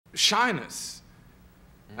shyness,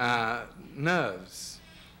 nerves,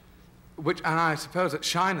 and I suppose that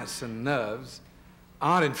shyness and nerves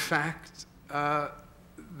are, in fact,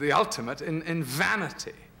 the ultimate in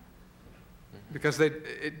vanity. Because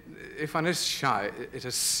if one is shy, it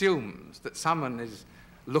assumes that someone is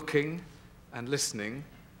looking and listening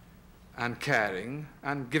and caring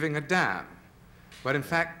and giving a damn. But in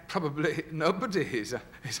fact, probably nobody is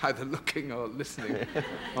either looking or listening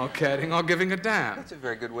or caring or giving a damn. That's a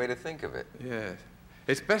very good way to think of it. Yes.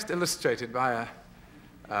 It's best illustrated by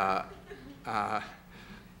a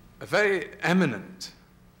very eminent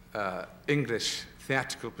English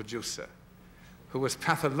theatrical producer who was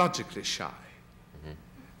pathologically shy.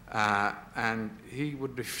 And he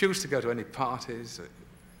would refuse to go to any parties.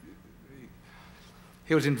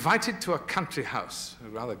 He was invited to a country house, a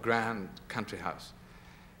rather grand country house,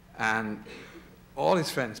 and all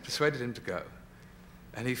his friends persuaded him to go.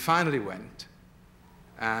 And he finally went,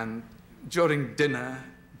 and during dinner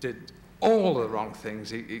did all the wrong things.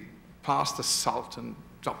 He passed the salt and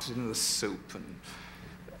dropped it in the soup,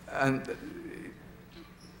 and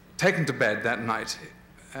taken to bed that night,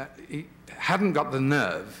 he hadn't got the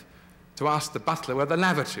nerve to ask the butler where the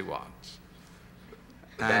lavatory was.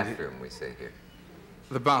 The bathroom, we say here.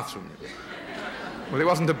 The bathroom. Well, it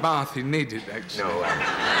wasn't a bath he needed, actually. No.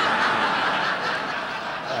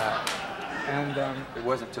 And it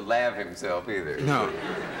wasn't to lave himself either. No.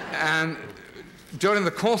 And during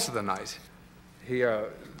the course of the night, he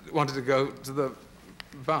wanted to go to the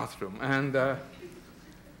bathroom, and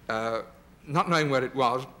not knowing where it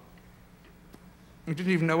was, he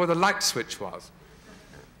didn't even know where the light switch was.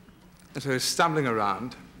 And so he was stumbling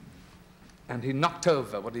around, and he knocked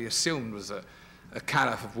over what he assumed was a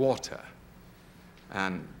carafe of water.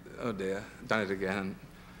 And, oh dear, done it again. And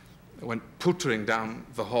went pootering down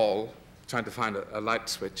the hall, trying to find a light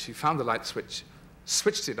switch. He found the light switch,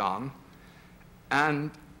 switched it on,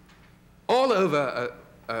 and all over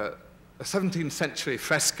a 17th century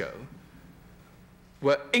fresco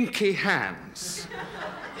were inky hands.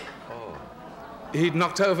 Oh. He'd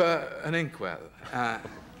knocked over an inkwell.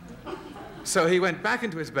 So he went back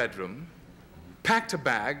into his bedroom, packed a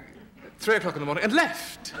bag at 3 o'clock in the morning, and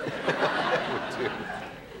left.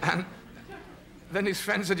 And then his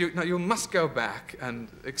friend said, you must go back and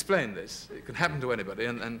explain this. It can happen to anybody.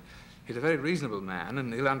 And he's a very reasonable man,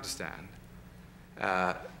 and he'll understand.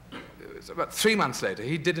 So about 3 months later,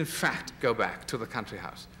 he did, in fact, go back to the country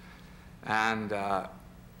house and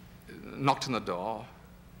knocked on the door.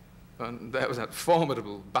 And there was that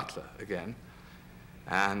formidable butler again.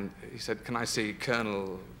 And he said, can I see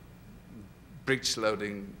Colonel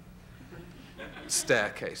Breech-Loading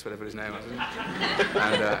Staircase, whatever his name was.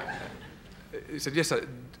 And he said, yes, sir,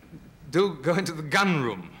 do go into the gun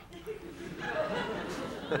room.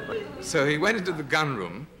 So he went into the gun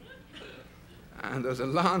room, and there was a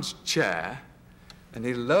large chair, and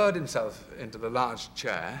he lowered himself into the large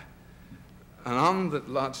chair, and on the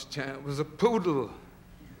large chair was a poodle,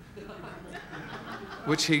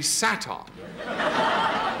 which he sat on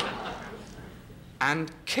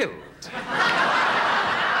and killed.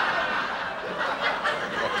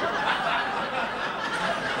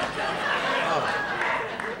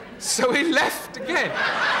 So he left again.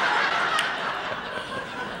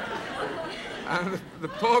 And the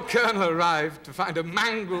poor colonel arrived to find a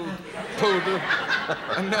mangled poodle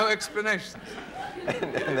and no explanations.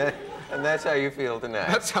 And that's how you feel tonight?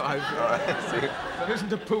 That's how I feel. All right, see. There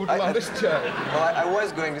isn't a poodle on this chair. Well, I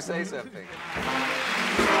was going to say something.